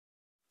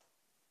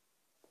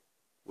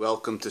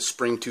Welcome to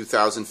spring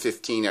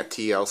 2015 at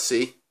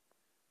TLC,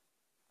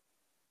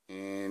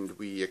 and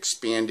we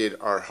expanded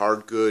our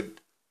hard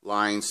good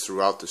lines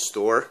throughout the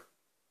store.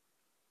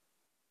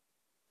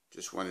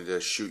 Just wanted to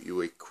shoot you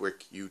a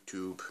quick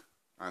YouTube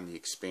on the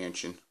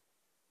expansion.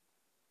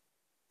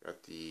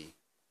 Got the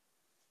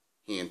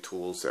hand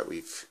tools that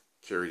we've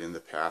carried in the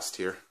past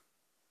here.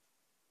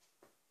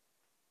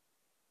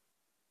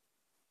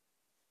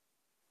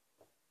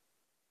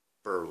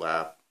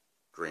 Burlap,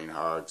 grain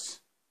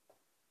hogs,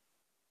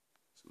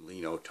 some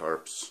lino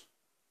tarps,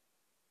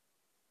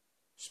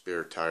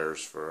 spare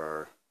tires for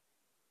our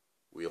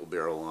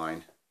wheelbarrow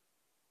line,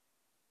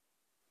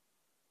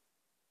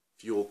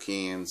 fuel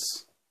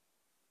cans,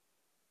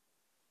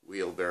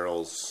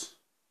 wheelbarrows,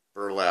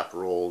 burlap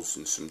rolls,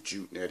 and some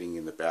jute netting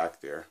in the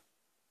back there.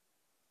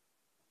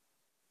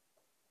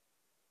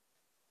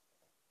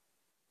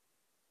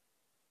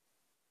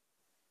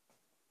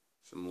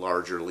 Some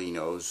larger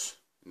linos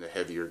and the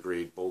heavier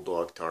grade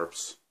bulldog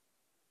tarps.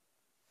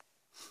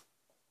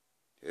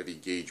 Heavy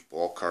gauge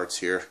ball carts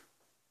here.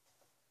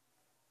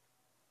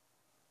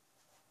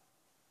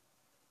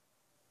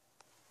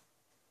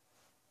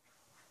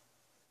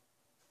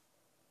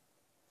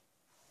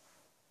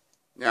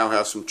 Now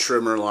have some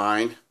trimmer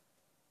line,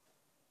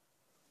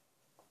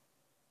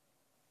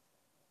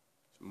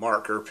 some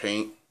marker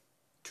paint,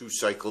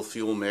 2-cycle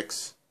fuel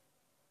mix,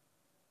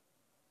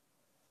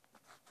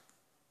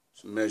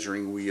 some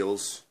measuring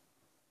wheels,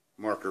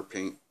 marker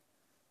paint,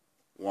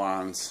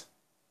 wands,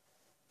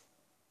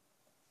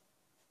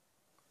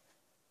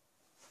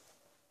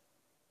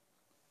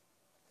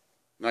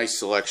 nice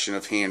selection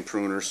of hand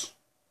pruners,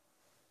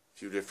 a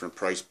few different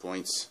price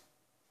points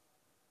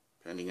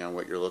depending on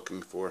what you're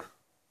looking for.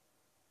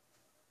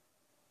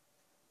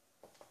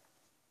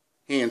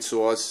 Hand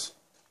saws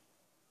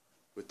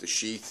with the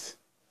sheath,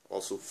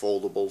 also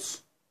foldables.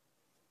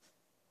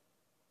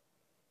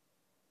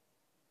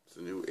 It's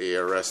a new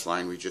ARS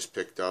line we just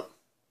picked up.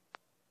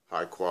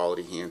 High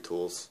quality hand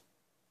tools.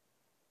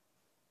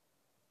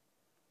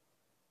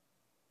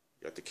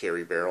 Got the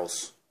carry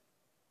barrels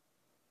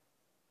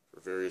for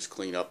various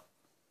cleanup.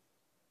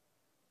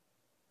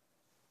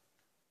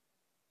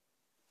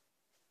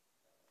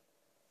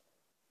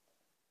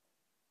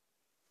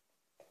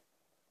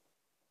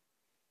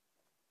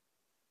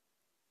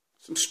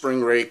 Some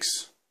spring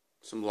rakes,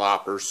 some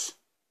loppers,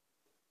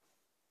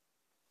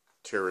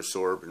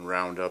 Terrasorb and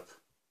Roundup.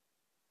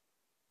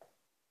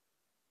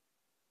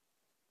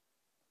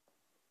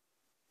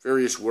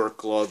 Various work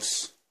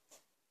gloves,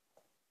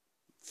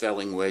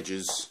 felling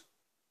wedges,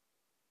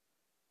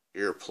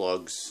 ear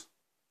plugs.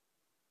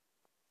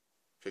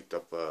 Picked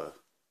up a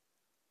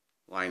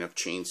line of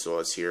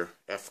chainsaws here,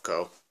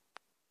 EFCO. A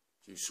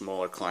few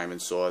smaller climbing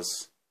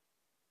saws,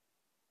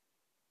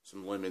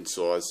 some lemon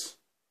saws.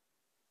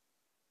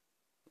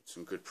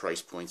 Some good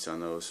price points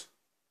on those.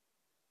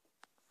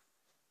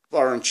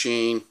 Bar and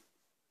chain,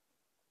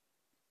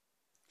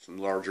 some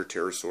larger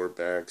Terrasorb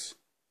bags,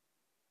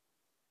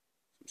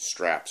 some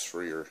straps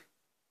for your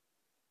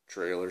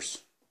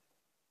trailers,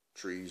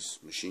 trees,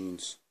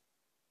 machines.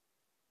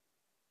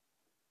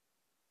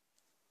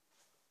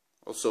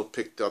 Also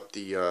picked up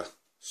the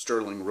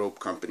Sterling Rope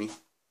Company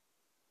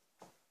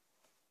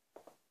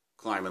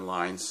climbing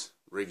lines,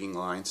 rigging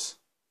lines,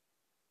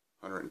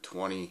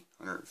 120,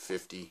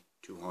 150,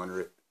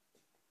 200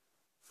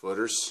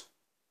 footers,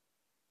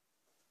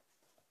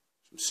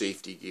 some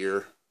safety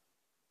gear,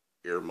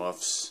 ear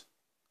muffs,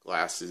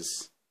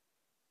 glasses,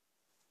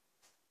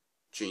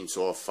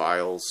 chainsaw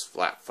files,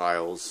 flat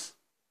files,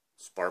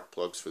 spark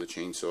plugs for the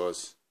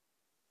chainsaws.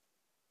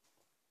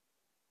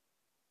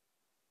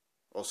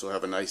 Also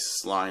have a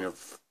nice line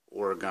of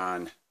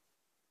Oregon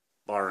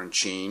bar and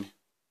chain.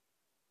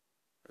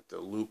 Got the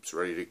loops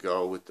ready to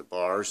go with the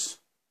bars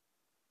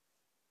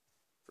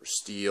for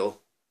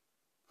steel,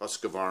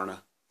 Husqvarna,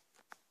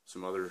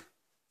 some other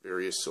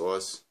various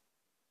saws,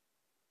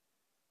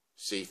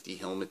 safety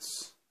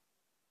helmets,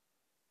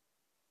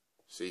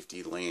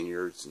 safety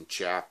lanyards and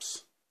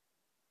chaps.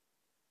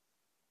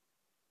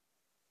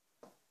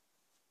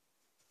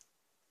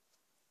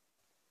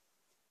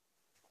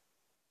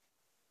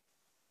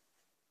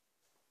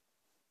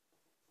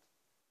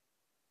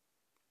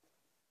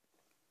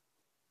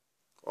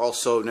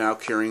 Also now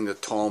carrying the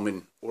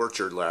Tallman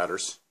orchard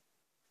ladders,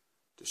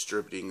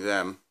 distributing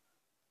them.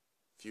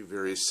 Few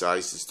various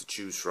sizes to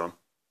choose from.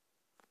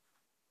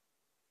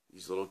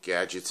 These little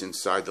gadgets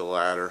inside the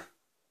ladder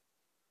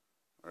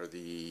are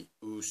the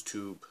ooze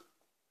tube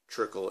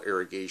trickle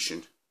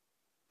irrigation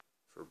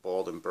for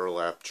bald and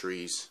burlap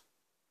trees.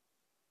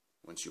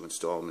 Once you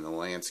install them in the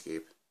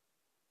landscape,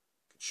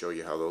 I could show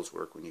you how those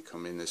work when you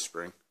come in this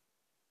spring.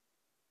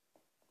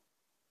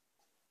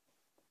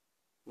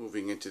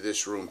 Moving into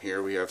this room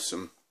here, we have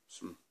some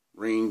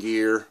rain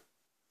gear,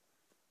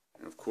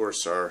 and of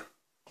course our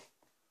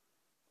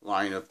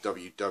line of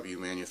WW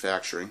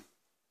Manufacturing,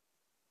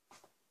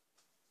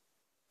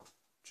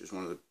 which is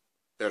one of the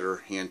better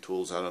hand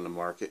tools out on the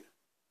market.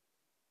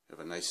 Have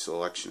a nice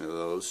selection of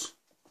those.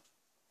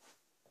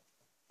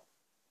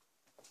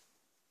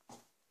 Some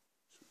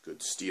good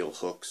Good steel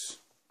hooks,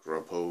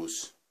 grub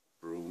hose,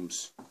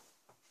 brooms,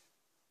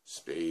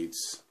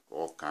 spades,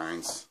 all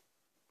kinds,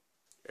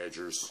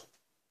 edgers.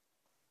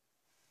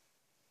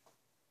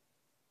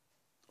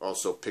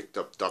 Also picked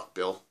up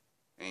duckbill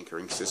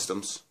anchoring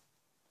systems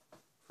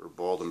for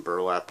balled and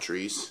burlap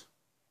trees,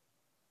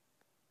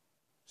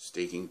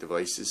 staking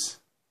devices,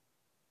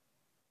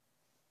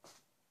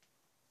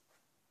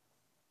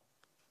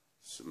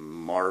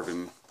 some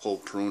Marvin pole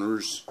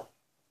pruners,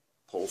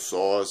 pole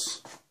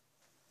saws,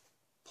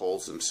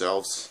 poles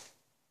themselves,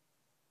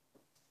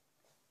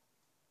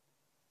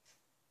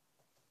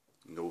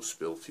 no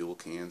spill fuel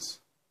cans,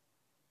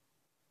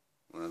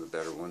 one of the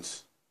better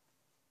ones.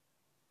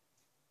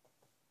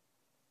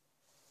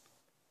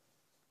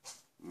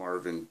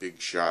 Marvin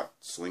Big Shot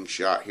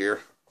slingshot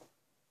here,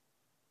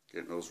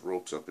 getting those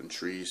ropes up in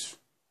trees,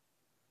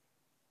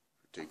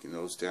 taking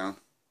those down.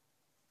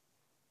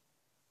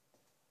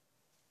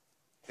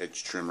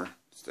 Hedge trimmer,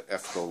 it's the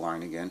EFCO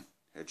line again,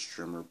 hedge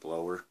trimmer,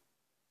 blower.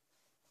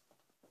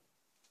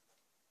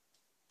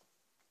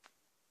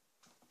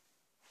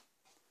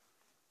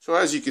 So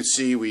as you can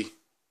see, we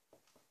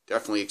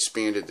definitely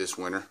expanded this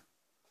winter.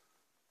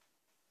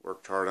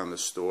 Worked hard on the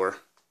store.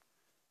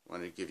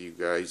 Wanted to give you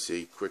guys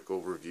a quick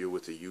overview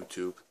with the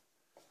YouTube,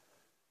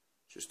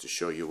 just to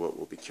show you what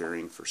we'll be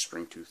carrying for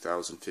spring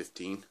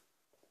 2015.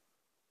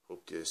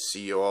 Hope to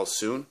see you all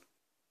soon.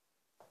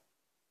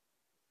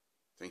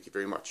 Thank you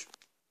very much.